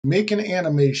make an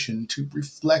animation to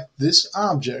reflect this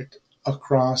object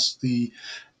across the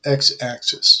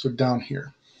x-axis, so down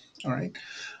here. All right.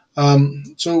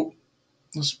 So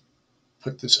let's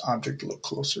put this object a little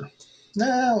closer.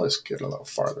 Now let's get a little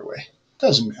farther away.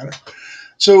 Doesn't matter.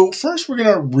 So first we're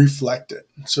going to reflect it.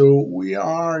 So we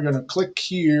are going to click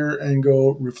here and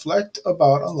go reflect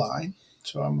about a line.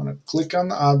 So I'm going to click on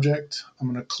the object. I'm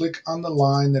going to click on the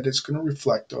line that it's going to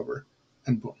reflect over,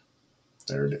 and boom,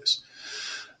 there it is.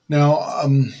 Now, I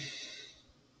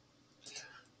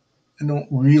don't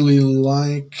really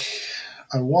like,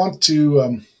 I want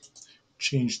to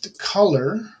change the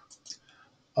color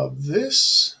of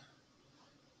this,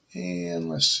 and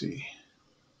let's see.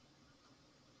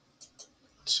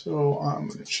 So I'm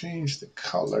going to change the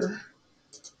color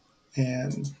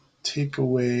and take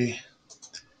away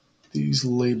these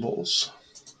labels.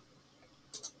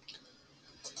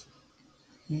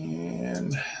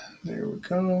 And there we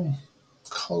go.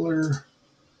 Color,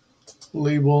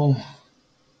 label,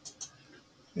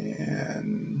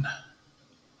 and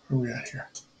where are we at here?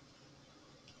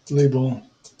 Label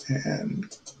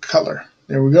and color.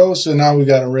 There we go. So now we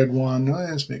got a red one.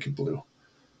 Let's make it blue.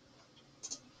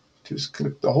 Just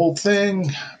click the whole thing,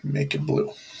 make it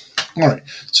blue. All right,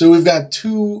 so we've got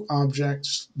two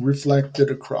objects reflected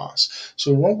across.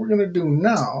 So what we're going to do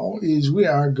now is we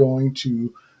are going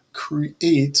to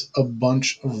create a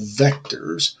bunch of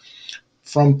vectors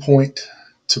from point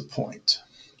to point.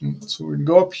 So we're going to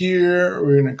go up here,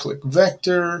 we're going to click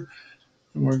vector,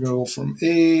 and we're going to go from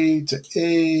A to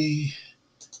A,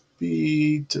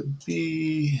 B to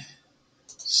B,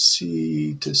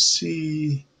 C to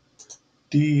C,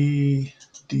 D,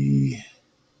 D,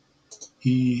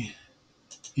 E,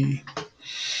 E.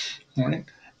 All right.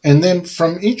 And then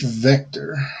from each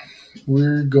vector,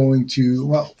 we're going to,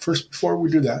 well, first, before we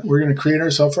do that, we're going to create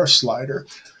ourselves our slider.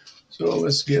 So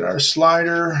let's get our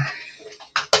slider.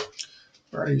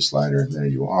 Where are you, slider? There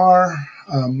you are.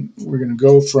 We're going to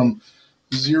go from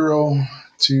 0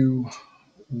 to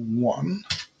 1.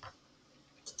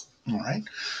 All right.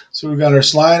 So we've got our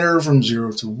slider from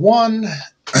 0 to 1.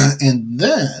 And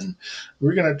then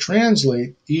we're going to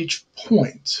translate each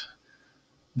point,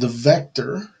 the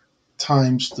vector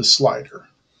times the slider,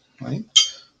 right?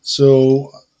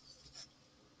 So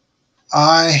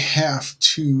I have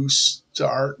to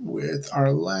start with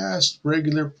our last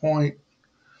regular point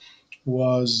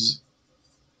was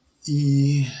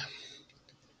E.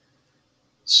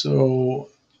 So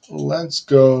let's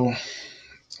go,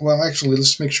 well, actually,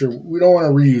 let's make sure we don't want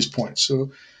to reuse points.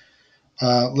 So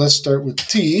let's start with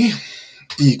T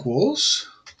equals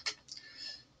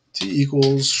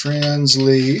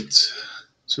translate.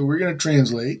 So we're going to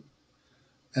translate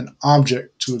an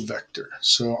object to a vector.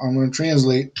 So I'm going to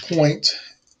translate point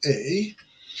A,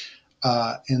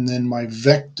 and then my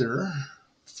vector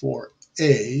for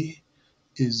A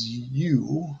is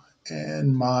U,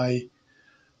 and my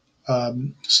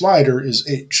slider is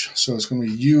H. So it's going to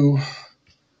be U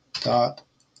dot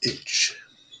H.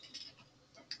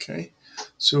 Okay,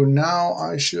 so now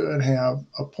I should have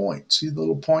a point. See the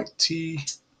little point T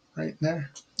right there?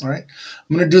 All right,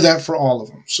 I'm going to do that for all of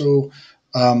them. So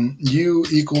U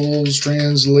equals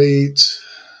translate,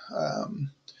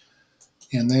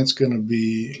 and that's going to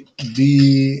be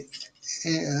B,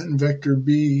 and vector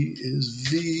B is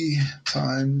V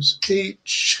times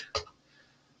H,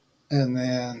 and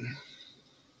then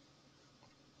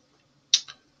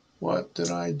what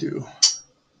did I do?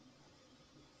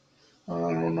 I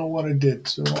don't know what I did,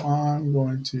 so I'm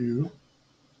going to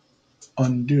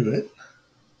undo it.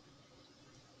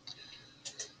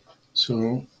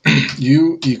 So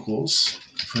U equals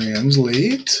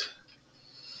translate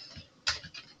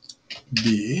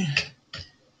B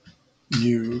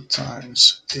U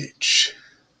times H.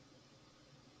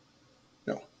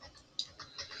 No.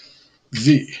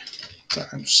 V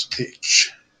times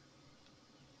H.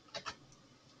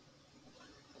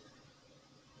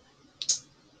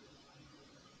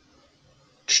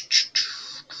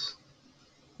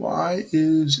 Why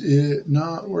is it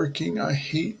not working? I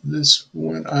hate this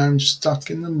when I'm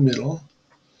stuck in the middle.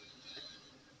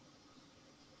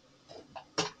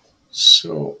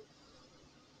 So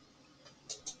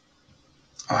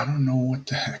I don't know what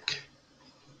the heck.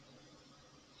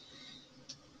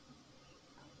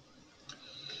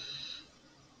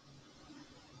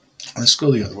 Let's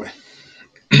go the other way.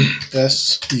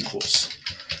 S equals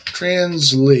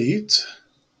translate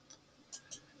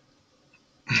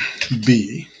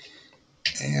B,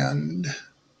 and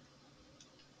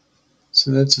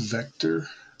so that's vector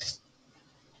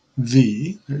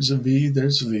V. There's a V,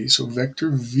 there's a V. So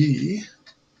vector V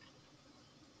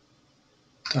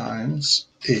times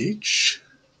H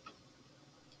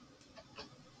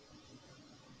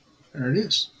There it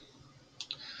is.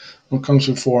 What comes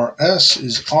before S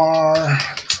is R,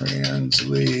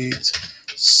 translate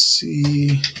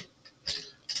C,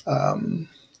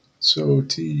 so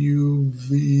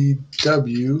TUVW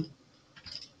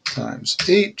times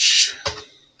H.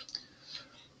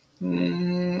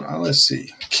 Let's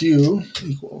see, Q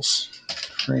equals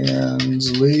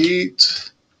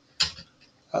translate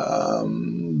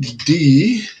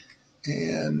D,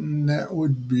 and that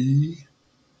would be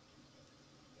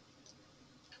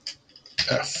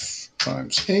F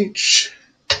times H,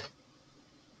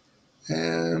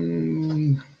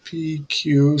 and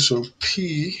PQ, so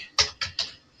P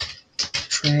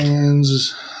translate,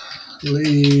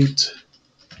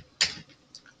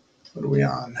 what are we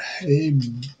on? A,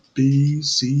 B,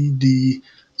 C, D.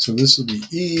 So this will be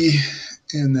E,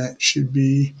 and that should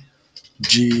be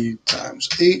G times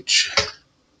H.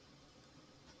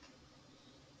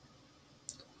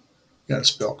 Got to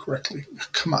spell correctly.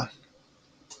 Come on.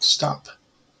 Stop.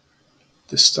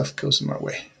 This stuff goes in my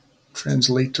way.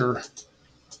 Translator.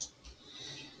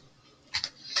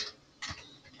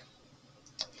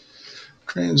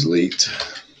 Translate.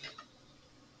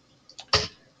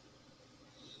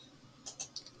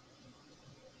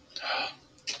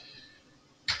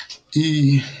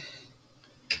 E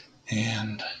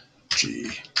and G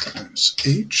times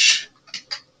H.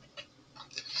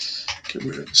 Get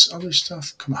rid of this other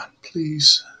stuff. Come on,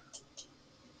 please.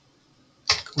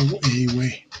 Go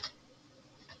away.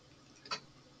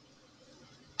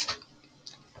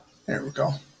 There we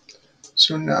go.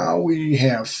 So now we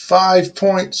have 5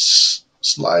 points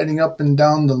sliding up and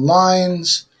down the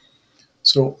lines.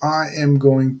 So I am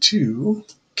going to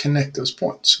connect those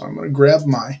points. So I'm going to grab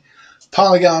my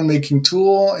polygon making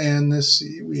tool, and let's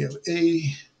see, we have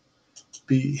A,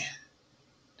 B,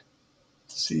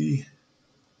 C,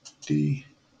 D,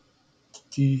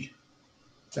 E,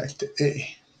 back to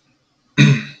A.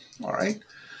 All right.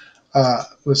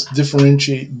 Let's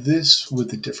differentiate this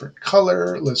with a different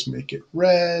color. Let's make it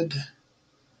red.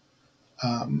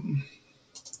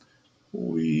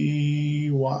 We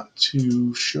want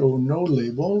to show no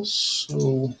labels,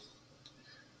 so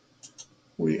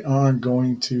we are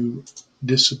going to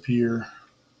disappear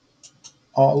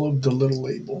all of the little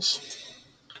labels.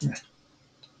 Come here.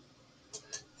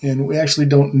 And we actually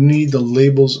don't need the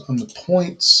labels on the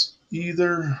points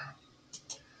either.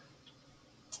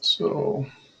 So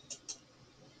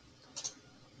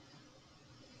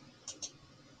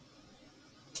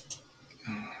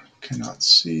cannot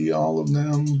see all of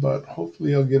them, but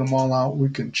hopefully I'll get them all out. We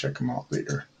can check them out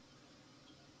later.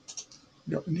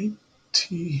 We don't need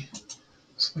T.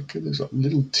 It's like there's a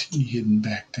little T hidden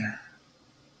back there.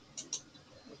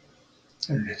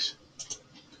 There it is.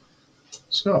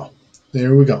 So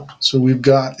there we go. So we've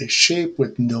got a shape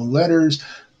with no letters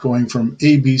going from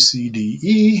A, B, C, D,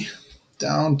 E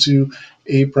down to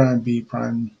A prime, B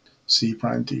prime, C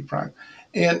prime, D prime.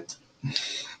 And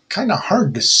kind of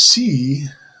hard to see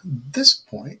this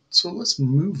point, so let's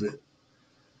move it.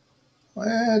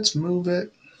 Let's move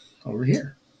it over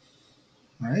here.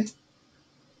 All right.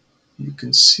 You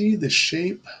can see the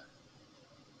shape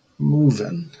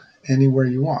moving anywhere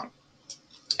you want.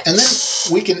 And then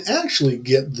we can actually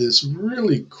get this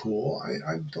really cool.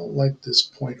 I don't like this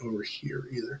point over here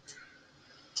either.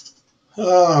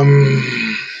 I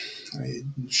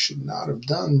should not have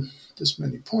done this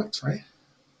many points, right?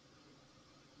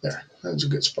 There, that's a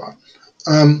good spot.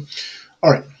 All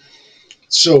right,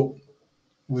 so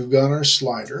we've got our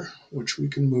slider, which we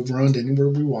can move around anywhere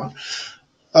we want.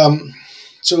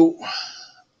 So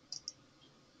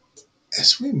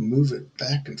as we move it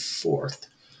back and forth,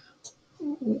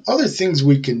 other things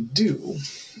we can do,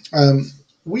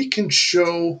 we can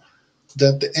show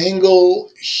that the angle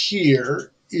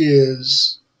here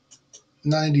is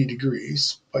 90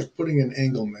 degrees by putting an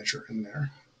angle measure in there.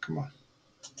 Come on.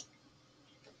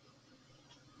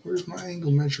 Where's my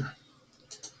angle measure?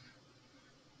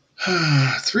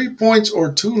 3 points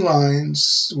or 2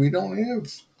 lines. We don't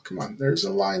have. Come on. There's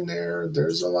a line there.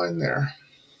 There's a line there.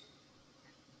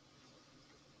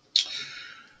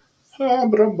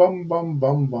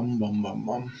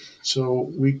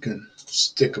 So we can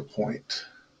stick a point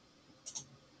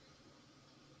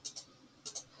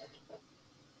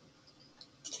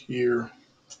here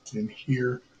and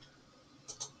here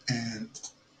and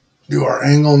do our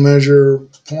angle measure.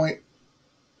 Point.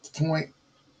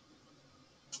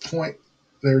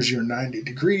 There's your 90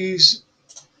 degrees.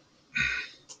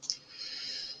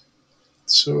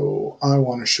 So I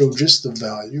want to show just the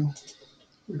value.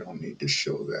 We don't need to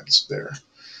show that it's there.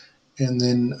 And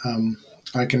then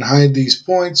I can hide these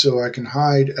points, so I can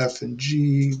hide F and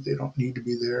G. They don't need to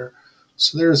be there.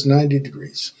 So there's 90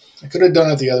 degrees. I could have done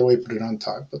it the other way, put it on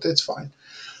top, but that's fine.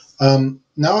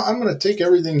 Now I'm going to take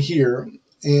everything here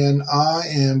and I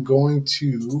am going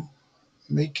to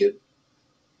make it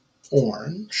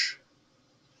orange.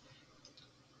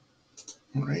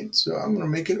 All right, so I'm going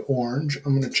to make it orange.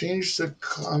 I'm going to change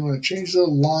the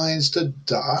lines to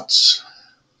dots.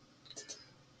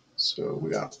 So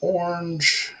we got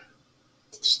orange,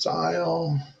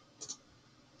 style,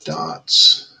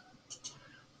 dots.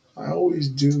 I always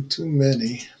do too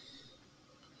many.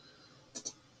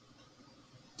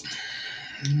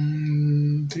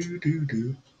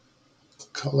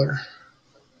 Color.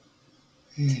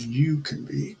 And you can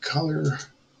be color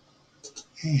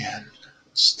and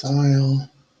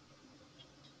style.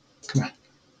 Come on.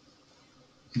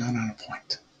 Not on a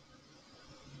point.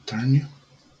 Darn you.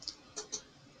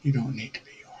 You don't need to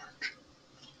be orange.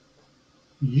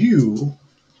 You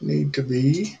need to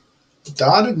be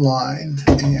dotted line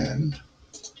and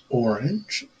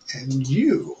orange, and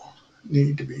you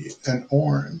need to be an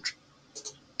orange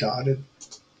dotted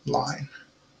line.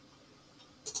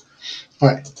 All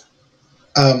right.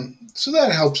 So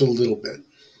that helps a little bit,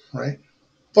 right?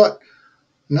 But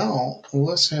now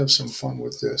let's have some fun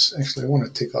with this. Actually, I want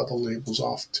to take all the labels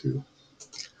off too.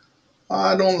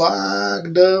 I don't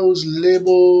like those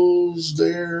labels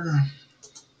there.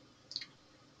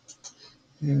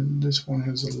 And this one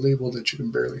has a label that you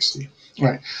can barely see. All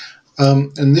right.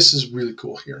 And this is really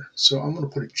cool here. So I'm going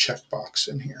to put a checkbox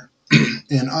in here.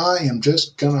 And I am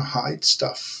just going to hide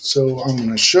stuff. So I'm going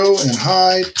to show and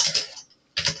hide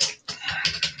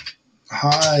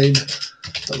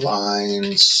the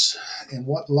lines. And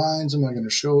what lines am I going to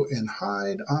show and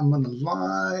hide? I'm going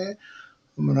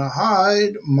to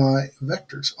hide my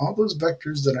vectors. All those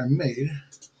vectors that I made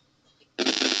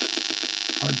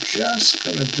are just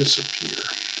going to disappear.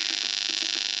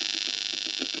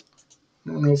 I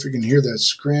don't know if you can hear that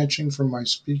scratching from my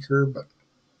speaker, but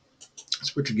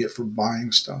that's what you get for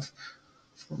buying stuff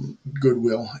from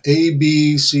Goodwill. A,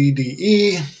 B, C, D,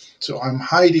 E. So I'm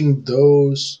hiding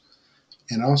those,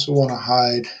 and I also want to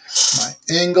hide my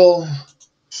angle,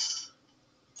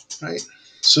 right?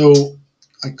 So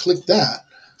I click that.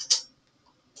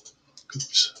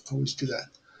 Oops, I always do that.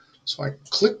 So I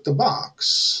click the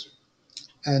box,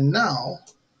 and now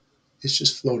it's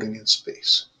just floating in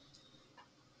space.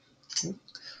 Okay.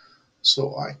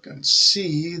 So I can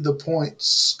see the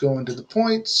points go into the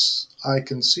points. I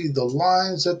can see the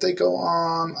lines that they go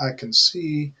on. I can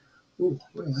see, ooh,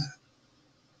 look at that.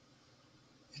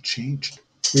 It changed.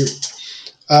 Weird.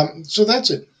 So that's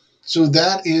it. So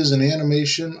that is an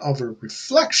animation of a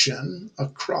reflection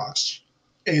across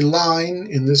a line,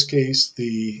 in this case,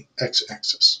 the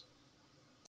x-axis.